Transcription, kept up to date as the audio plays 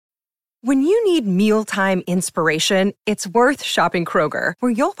When you need mealtime inspiration, it's worth shopping Kroger,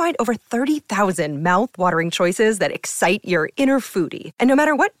 where you'll find over 30,000 mouth-watering choices that excite your inner foodie. And no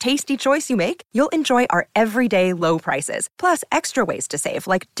matter what tasty choice you make, you'll enjoy our everyday low prices, plus extra ways to save,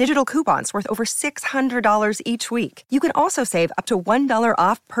 like digital coupons worth over $600 each week. You can also save up to $1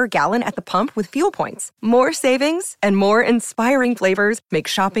 off per gallon at the pump with fuel points. More savings and more inspiring flavors make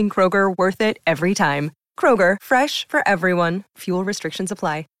shopping Kroger worth it every time. Kroger, fresh for everyone. Fuel restrictions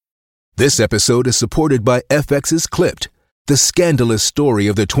apply. This episode is supported by FX's Clipped, the scandalous story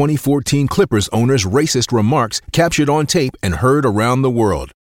of the 2014 Clippers owner's racist remarks captured on tape and heard around the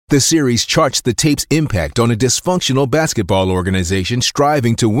world. The series charts the tape's impact on a dysfunctional basketball organization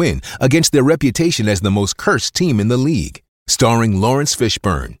striving to win against their reputation as the most cursed team in the league. Starring Lawrence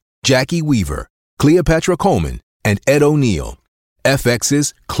Fishburne, Jackie Weaver, Cleopatra Coleman, and Ed O'Neill.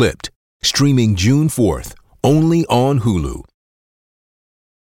 FX's Clipped, streaming June 4th, only on Hulu.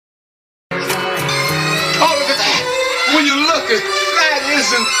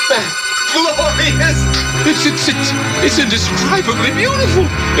 Isn't that glorious? It's indescribably beautiful.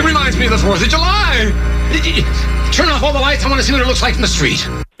 It reminds me of the 4th of July. Turn off all the lights. I want to see what it looks like from the street.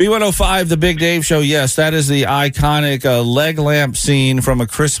 B105, The Big Dave Show. Yes, that is the iconic leg lamp scene from A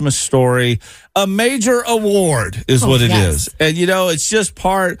Christmas Story. A major award is what it is. And, you know, it's just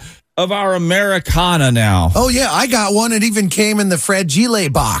part of our Americana now. Oh, yeah. I got one. It even came in the Fragile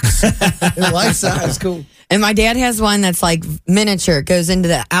box. Life size. Cool. And my dad has one that's like miniature. It goes into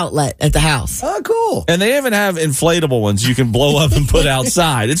the outlet at the house. Oh, cool. And they even have inflatable ones you can blow up and put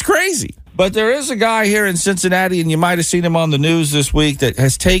outside. It's crazy. But there is a guy here in Cincinnati, and you might have seen him on the news this week, that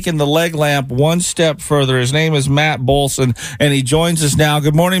has taken the leg lamp one step further. His name is Matt Bolson, and he joins us now.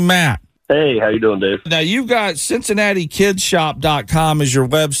 Good morning, Matt. Hey, how you doing, Dave? Now, you've got CincinnatiKidShop.com as your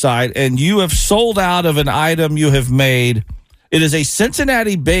website, and you have sold out of an item you have made. It is a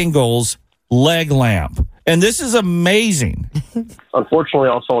Cincinnati Bengals leg lamp. And this is amazing. Unfortunately,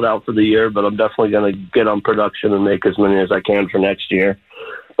 all sold out for the year, but I'm definitely going to get on production and make as many as I can for next year.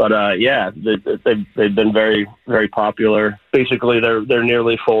 But yeah, they've been very, very popular. Basically, they're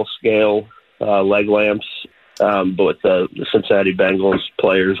nearly full scale leg lamps, but with the Cincinnati Bengals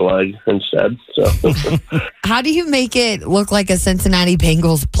player's leg instead. So, how do you make it look like a Cincinnati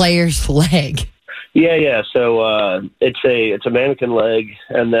Bengals player's leg? Yeah. So it's a mannequin leg,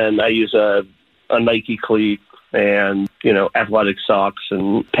 and then I use a Nike cleat and, you know, athletic socks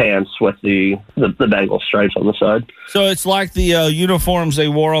and pants with the Bengals stripes on the side. So it's like the uniforms they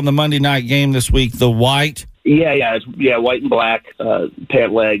wore on the Monday night game this week, the white? Yeah, white and black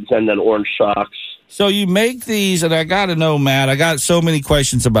pant legs and then orange socks. So you make these, and I got to know, Matt, I got so many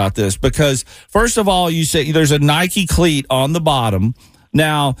questions about this because, first of all, you say there's a Nike cleat on the bottom.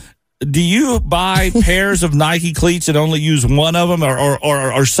 Now, do you buy pairs of Nike cleats and only use one of them, or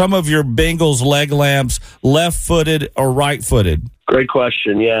are some of your Bengals leg lamps left-footed or right-footed? Great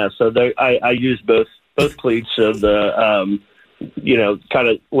question. Yeah, so I use both cleats of the, kind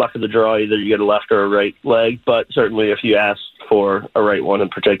of luck of the draw. Either you get a left or a right leg, but certainly if you ask for a right one in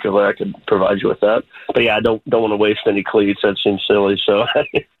particular, I could provide you with that. But yeah, I don't want to waste any cleats. That seems silly. So,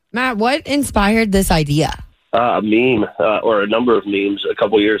 Matt, what inspired this idea? A meme or a number of memes a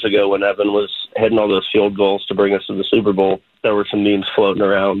couple years ago when Evan was hitting all those field goals to bring us to the Super Bowl. There were some memes floating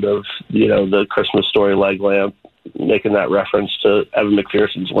around of, the Christmas Story leg lamp, making that reference to Evan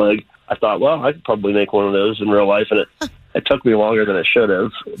McPherson's leg. I thought, well, I could probably make one of those in real life, and it took me longer than it should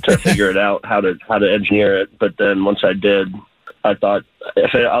have to figure it out how to engineer it. But then once I did, I thought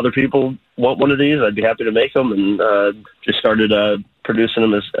if other people want one of these, I'd be happy to make them, and just started producing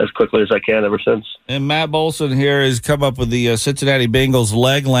them as quickly as I can ever since. And Matt Bolson here has come up with the Cincinnati Bengals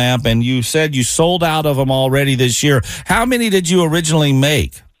leg lamp, and you said you sold out of them already this year. How many did you originally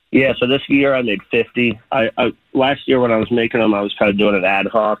make? Yeah, so this year I made 50. I last year when I was making them, I was kind of doing it ad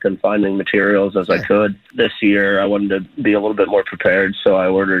hoc and finding materials as I could. This year I wanted to be a little bit more prepared, so I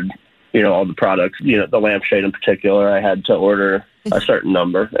ordered all the products, the lampshade in particular. I had to order a certain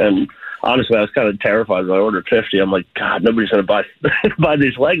number, and honestly, I was kind of terrified when I ordered 50. I'm like, God, nobody's going to buy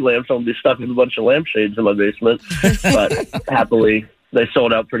these leg lamps. I'm going to be stuck with a bunch of lampshades in my basement. But happily, they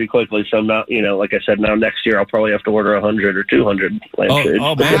sold out pretty quickly. So now, like I said, now next year I'll probably have to order 100 or 200 lampshades.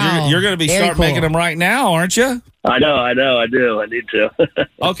 Oh man, wow. You're going to be starting making them right now, aren't you? I know, I do. I need to.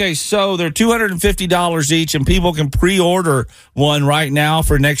 Okay, so they're $250 each, and people can pre-order one right now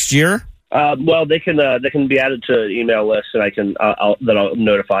for next year? Well, they can be added to an email list, and I'll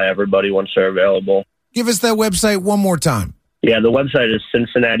notify everybody once they're available. Give us that website one more time. Yeah, the website is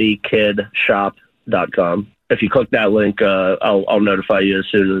CincinnatiKidShop.com. If you click that link, I'll notify you as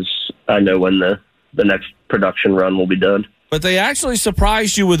soon as I know when the next production run will be done. But they actually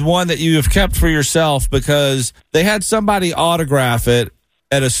surprised you with one that you have kept for yourself because they had somebody autograph it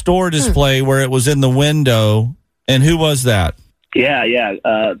at a store display where it was in the window. And who was that? Yeah.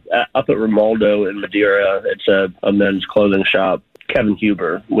 Up at Romaldo in Madeira, it's a men's clothing shop. Kevin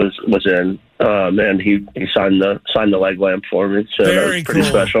Huber was in, and he signed the leg lamp for me. So that was pretty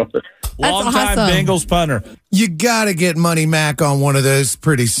special. Long time awesome. Bengals punter. You got to get Money Mac on one of those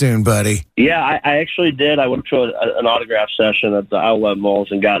pretty soon, buddy. Yeah, I actually did. I went to an autograph session at the Outlet Malls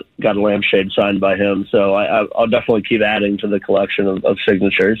and got a lampshade signed by him. So I'll definitely keep adding to the collection of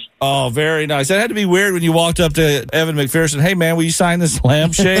signatures. Oh, very nice. That had to be weird when you walked up to Evan McPherson. Hey, man, will you sign this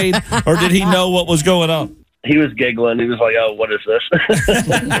lampshade? Or did he know what was going on? He was giggling. He was like, "Oh, what is this?"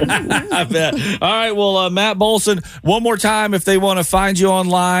 I bet. All right. Well, Matt Bolson, one more time, if they want to find you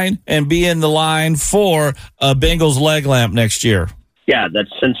online and be in the line for a Bengals leg lamp next year. Yeah, that's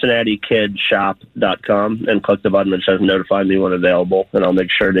CincinnatiKidShop.com, and click the button that says notify me when available, and I'll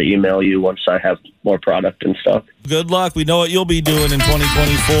make sure to email you once I have more product and stuff. Good luck. We know what you'll be doing in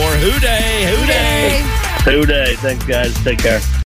 2024. Hoo day. Hoo day. Hoo day. Thanks, guys. Take care.